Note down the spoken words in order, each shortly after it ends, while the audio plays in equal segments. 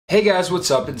Hey guys, what's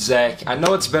up? It's Zach. I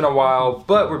know it's been a while,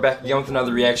 but we're back again with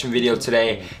another reaction video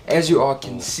today. As you all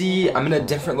can see, I'm in a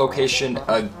different location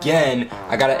again.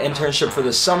 I got an internship for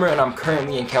the summer and I'm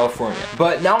currently in California.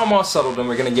 But now I'm all settled and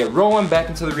we're gonna get rolling back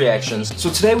into the reactions. So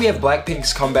today we have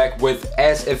Blackpink's comeback with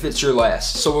As If It's Your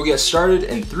Last. So we'll get started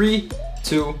in 3,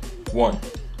 2, 1.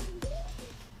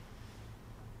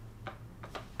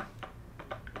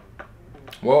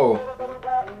 Whoa.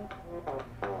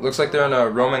 Looks like they're in a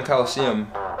Roman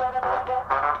Coliseum.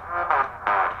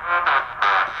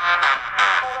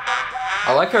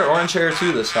 I like her orange hair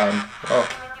too this time. Oh.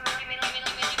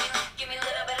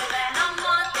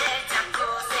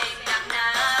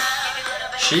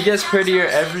 She gets prettier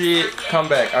every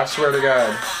comeback, I swear to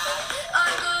God.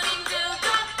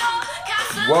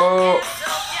 Whoa.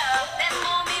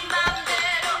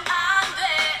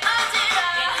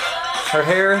 Her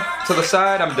hair to the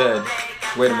side, I'm dead.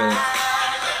 Wait a minute.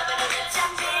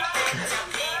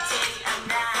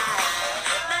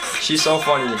 She's so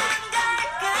funny.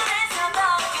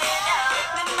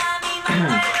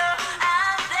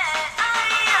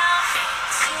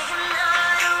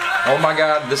 Oh my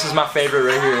god, this is my favorite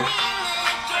right here.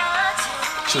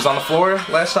 She was on the floor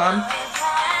last time.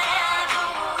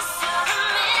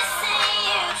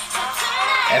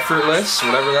 Effortless,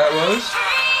 whatever that was.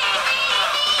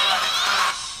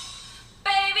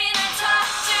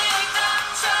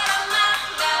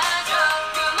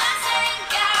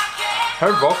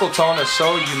 Her vocal tone is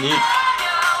so unique.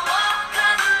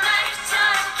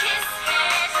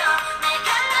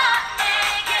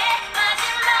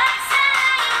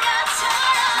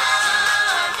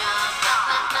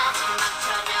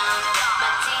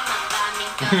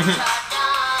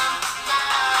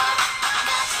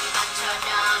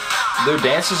 Their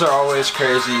dances are always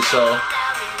crazy, so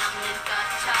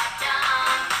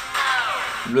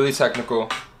really technical.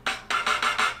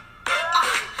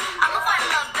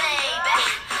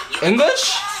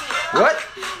 English? What?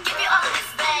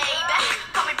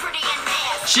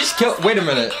 She's killed. Wait a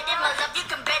minute.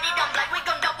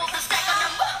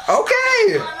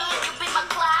 Okay.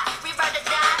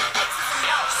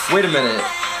 Wait a minute.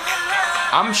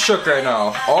 I'm shook right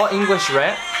now. All English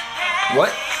rap?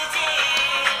 What?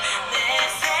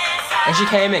 And she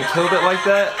came and killed it like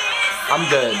that? I'm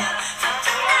dead.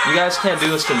 You guys can't do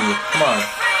this to me. Come on.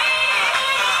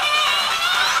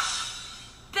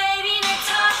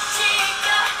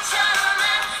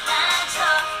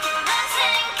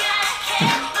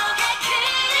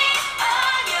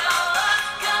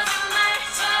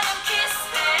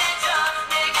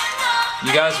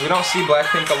 You guys, we don't see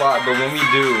Blackpink a lot, but when we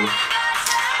do,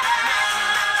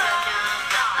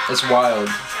 it's wild.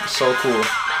 It's so cool.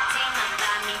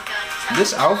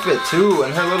 This outfit too,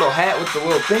 and her little hat with the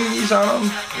little thingies on them.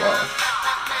 Wow.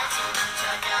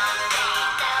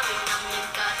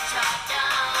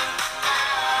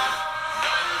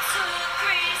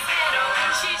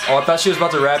 Oh, I thought she was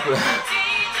about to rap.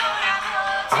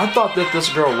 I thought that this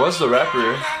girl was the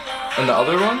rapper in the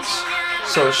other ones.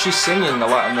 So she's singing a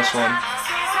lot in this one.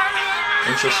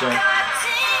 Interesting.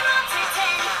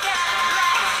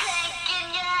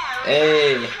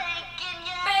 Hey.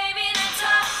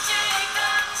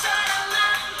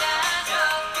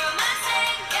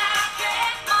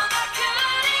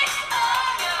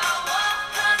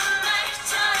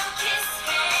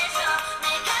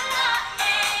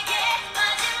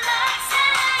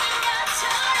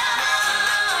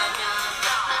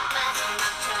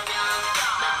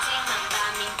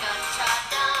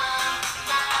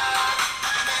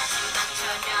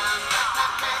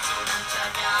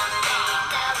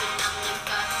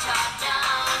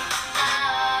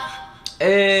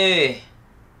 Hey.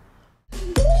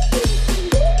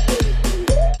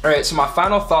 Alright, so my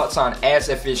final thoughts on As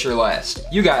If It's Your Last.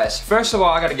 You guys, first of all,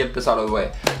 I gotta get this out of the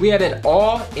way. We had an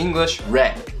all English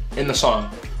rap in the song.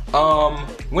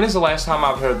 When is the last time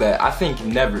I've heard that? I think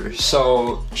never.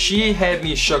 So she had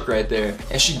me shook right there.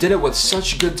 And she did it with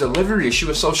such good delivery. She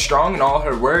was so strong in all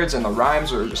her words and the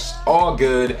rhymes were just all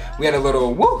good. We had a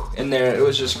little woo in there. It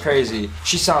was just crazy.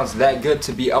 She sounds that good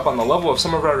to be up on the level of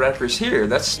some of our rappers here.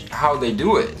 That's how they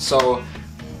do it. So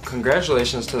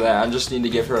congratulations to that. I just need to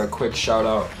give her a quick shout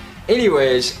out.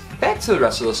 Anyways, back to the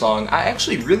rest of the song. I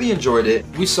actually really enjoyed it.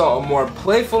 We saw a more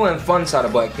playful and fun side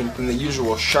of Blackpink than the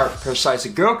usual sharp, precise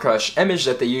girl crush image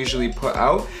that they usually put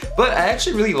out. But I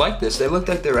actually really liked this. They looked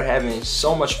like they were having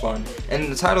so much fun.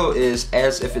 And the title is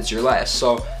As If It's Your Last.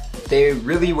 So they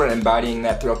really were embodying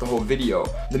that throughout the whole video.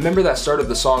 The member that started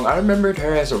the song, I remembered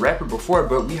her as a rapper before,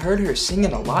 but we heard her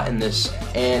singing a lot in this,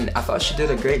 and I thought she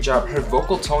did a great job. Her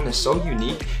vocal tone is so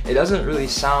unique. It doesn't really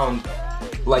sound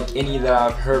like any that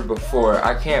I've heard before.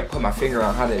 I can't put my finger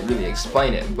on how to really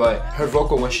explain it, but her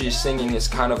vocal when she's singing is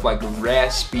kind of like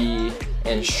raspy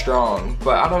and strong,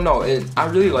 but I don't know, I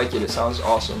really like it. It sounds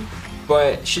awesome.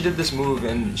 But she did this move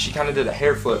and she kind of did a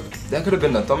hair flip. That could have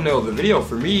been the thumbnail of the video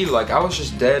for me. Like, I was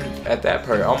just dead at that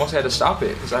part. I almost had to stop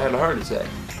it because I had a heart attack.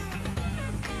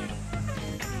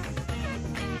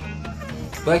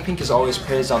 Blackpink is always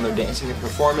praised on their dancing and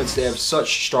performance. They have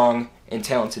such strong and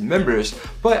talented members,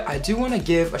 but I do want to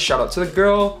give a shout out to the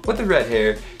girl with the red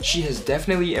hair. She has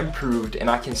definitely improved and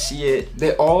I can see it.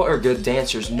 They all are good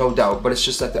dancers, no doubt, but it's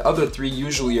just that the other three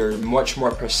usually are much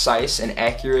more precise and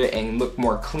accurate and look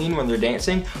more clean when they're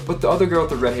dancing, but the other girl with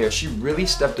the red hair, she really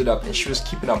stepped it up and she was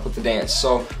keeping up with the dance.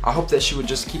 So I hope that she would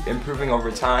just keep improving over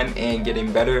time and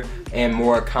getting better and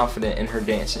more confident in her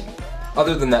dancing.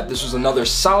 Other than that, this was another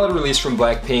solid release from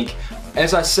Blackpink.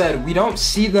 As I said, we don't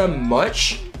see them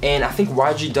much, and I think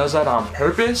YG does that on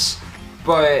purpose,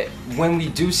 but when we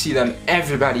do see them,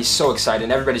 everybody's so excited,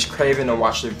 and everybody's craving to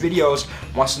watch their videos,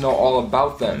 wants to know all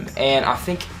about them, and I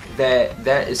think that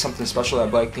that is something special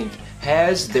that Blackpink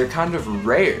has. They're kind of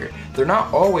rare. They're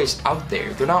not always out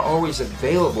there. They're not always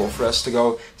available for us to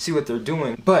go see what they're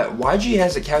doing. But YG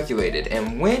has it calculated,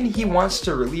 and when he wants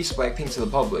to release Blackpink to the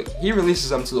public, he releases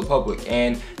them to the public,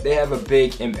 and they have a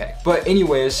big impact. But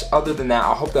anyways, other than that,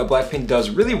 I hope that Blackpink does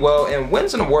really well and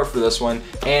wins an award for this one,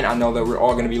 and I know that we're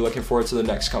all going to be looking forward to the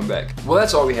next comeback. Well,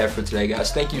 that's all we have for today,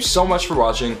 guys. Thank you so much for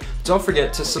watching. Don't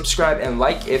forget to subscribe and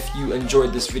like if you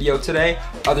enjoyed this video today.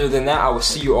 Other than that, I will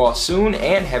see you all soon,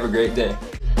 and have a great day.